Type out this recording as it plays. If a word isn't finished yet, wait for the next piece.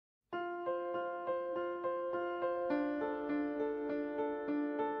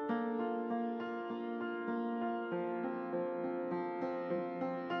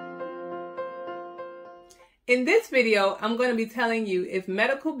In this video, I'm going to be telling you if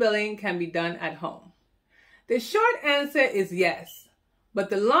medical billing can be done at home. The short answer is yes, but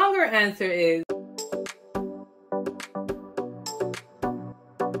the longer answer is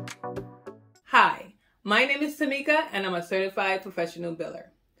Hi, my name is Tamika and I'm a certified professional biller.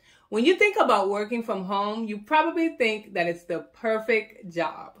 When you think about working from home, you probably think that it's the perfect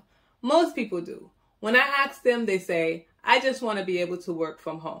job. Most people do. When I ask them, they say, I just want to be able to work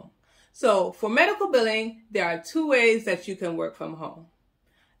from home. So for medical billing, there are two ways that you can work from home.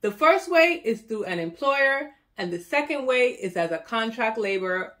 The first way is through an employer, and the second way is as a contract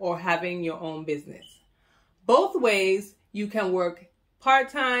laborer or having your own business. Both ways you can work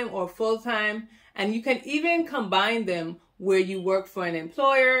part-time or full-time, and you can even combine them where you work for an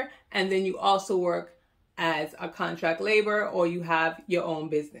employer and then you also work as a contract laborer or you have your own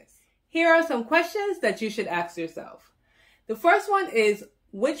business. Here are some questions that you should ask yourself. The first one is,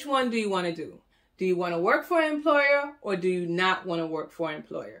 which one do you want to do? Do you want to work for an employer or do you not want to work for an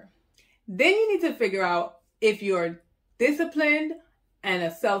employer? Then you need to figure out if you're disciplined and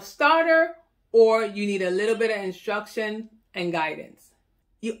a self-starter or you need a little bit of instruction and guidance.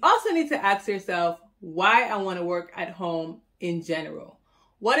 You also need to ask yourself why I want to work at home in general.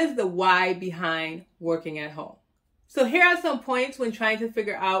 What is the why behind working at home? So here are some points when trying to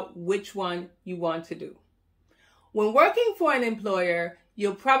figure out which one you want to do. When working for an employer,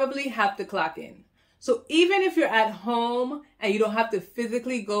 you'll probably have to clock in. So even if you're at home and you don't have to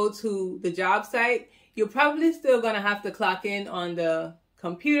physically go to the job site, you're probably still going to have to clock in on the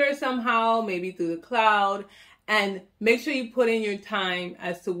computer somehow, maybe through the cloud, and make sure you put in your time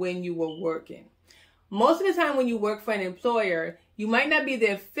as to when you were working. Most of the time when you work for an employer, you might not be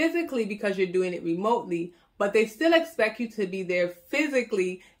there physically because you're doing it remotely, but they still expect you to be there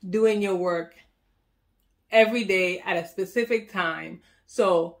physically doing your work every day at a specific time.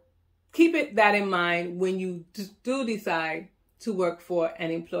 So keep that in mind when you do decide to work for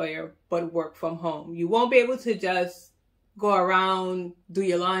an employer but work from home. You won't be able to just go around, do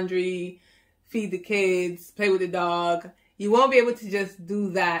your laundry, feed the kids, play with the dog. You won't be able to just do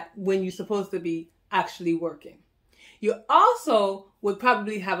that when you're supposed to be actually working. You also would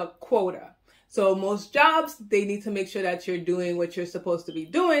probably have a quota. So most jobs, they need to make sure that you're doing what you're supposed to be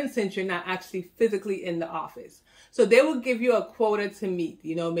doing since you're not actually physically in the office. So they will give you a quota to meet.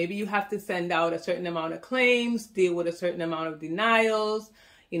 You know, maybe you have to send out a certain amount of claims, deal with a certain amount of denials,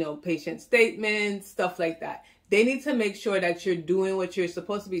 patient statements, stuff like that. They need to make sure that you're doing what you're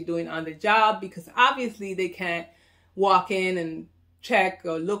supposed to be doing on the job because obviously they can't walk in and check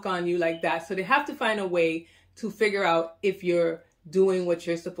or look on you like that. So they have to find a way to figure out if you're doing what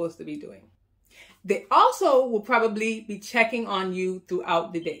you're supposed to be doing. They also will probably be checking on you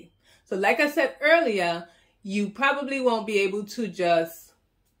throughout the day. So like I said earlier, you probably won't be able to just,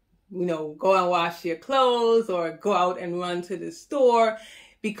 go and wash your clothes or go out and run to the store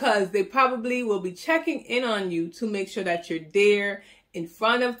because they probably will be checking in on you to make sure that you're there in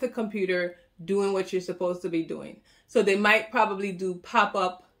front of the computer doing what you're supposed to be doing. So they might probably do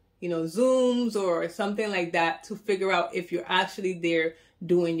pop-up, Zooms or something like that to figure out if you're actually there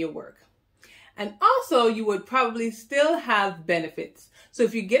doing your work. And also, you would probably still have benefits. So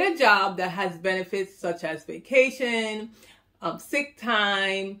if you get a job that has benefits such as vacation, sick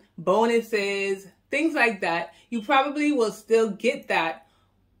time, bonuses, things like that, you probably will still get that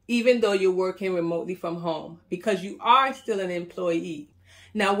even though you're working remotely from home because you are still an employee.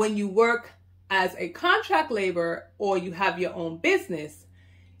 Now, when you work as a contract laborer or you have your own business,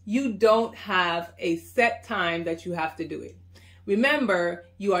 you don't have a set time that you have to do it. Remember,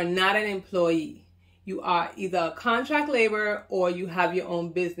 you are not an employee. You are either a contract laborer or you have your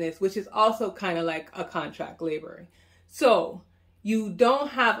own business, which is also kind of like a contract laborer. So you don't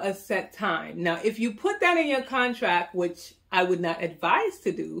have a set time. Now, if you put that in your contract, which I would not advise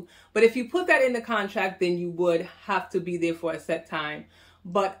to do, but if you put that in the contract, then you would have to be there for a set time.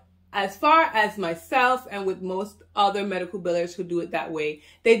 But as far as myself and with most other medical billers who do it that way,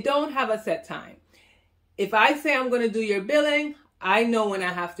 they don't have a set time. If I say I'm going to do your billing, I know when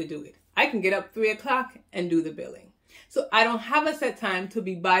I have to do it. I can get up 3 o'clock and do the billing. So I don't have a set time to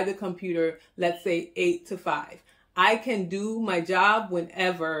be by the computer, let's say 8 to 5. I can do my job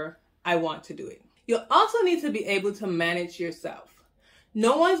whenever I want to do it. You'll also need to be able to manage yourself.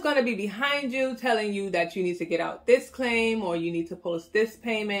 No one's going to be behind you telling you that you need to get out this claim or you need to post this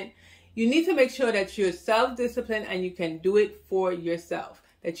payment. You need to make sure that you're self-disciplined and you can do it for yourself.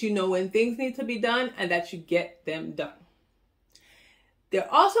 That you know when things need to be done and that you get them done.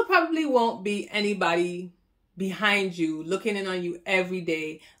 There also probably won't be anybody behind you looking in on you every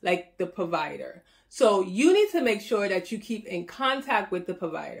day like the provider. So you need to make sure that you keep in contact with the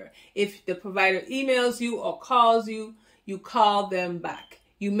provider. If the provider emails you or calls you, you call them back.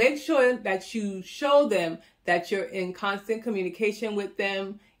 You make sure that you show them that you're in constant communication with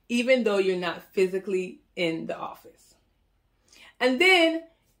them, even though you're not physically in the office. And then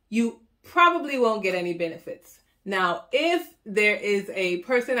you probably won't get any benefits. Now, if there is a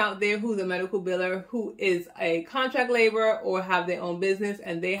person out there who's a medical biller who is a contract laborer or have their own business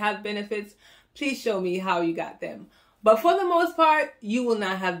and they have benefits, please show me how you got them. But for the most part, you will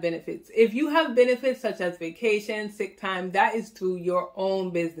not have benefits. If you have benefits such as vacation, sick time, that is through your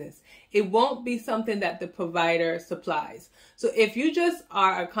own business. It won't be something that the provider supplies. So if you just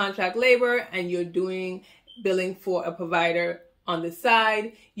are a contract laborer and you're doing billing for a provider on the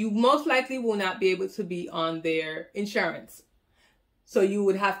side, you most likely will not be able to be on their insurance. So you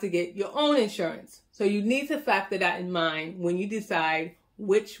would have to get your own insurance. So you need to factor that in mind when you decide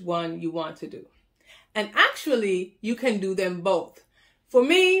which one you want to do. And actually, you can do them both. For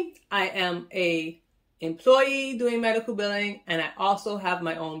me, I am an employee doing medical billing, and I also have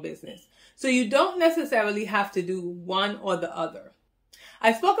my own business. So you don't necessarily have to do one or the other.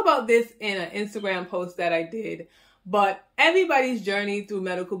 I spoke about this in an Instagram post that I did, but everybody's journey through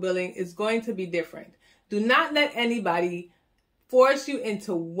medical billing is going to be different. Do not let anybody force you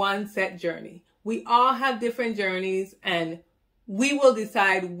into one set journey. We all have different journeys, and we will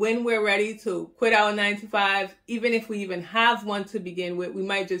decide when we're ready to quit our 9-to-5, even if we even have one to begin with. We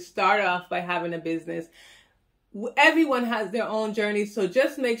might just start off by having a business. Everyone has their own journey, so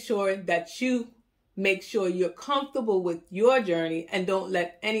just make sure that you make sure you're comfortable with your journey and don't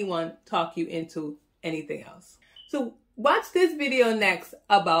let anyone talk you into anything else. So watch this video next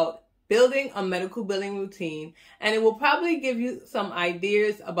about building a medical billing routine, and it will probably give you some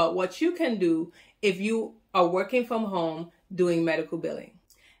ideas about what you can do if you are working from home doing medical billing.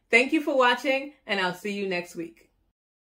 Thank you for watching, and I'll see you next week.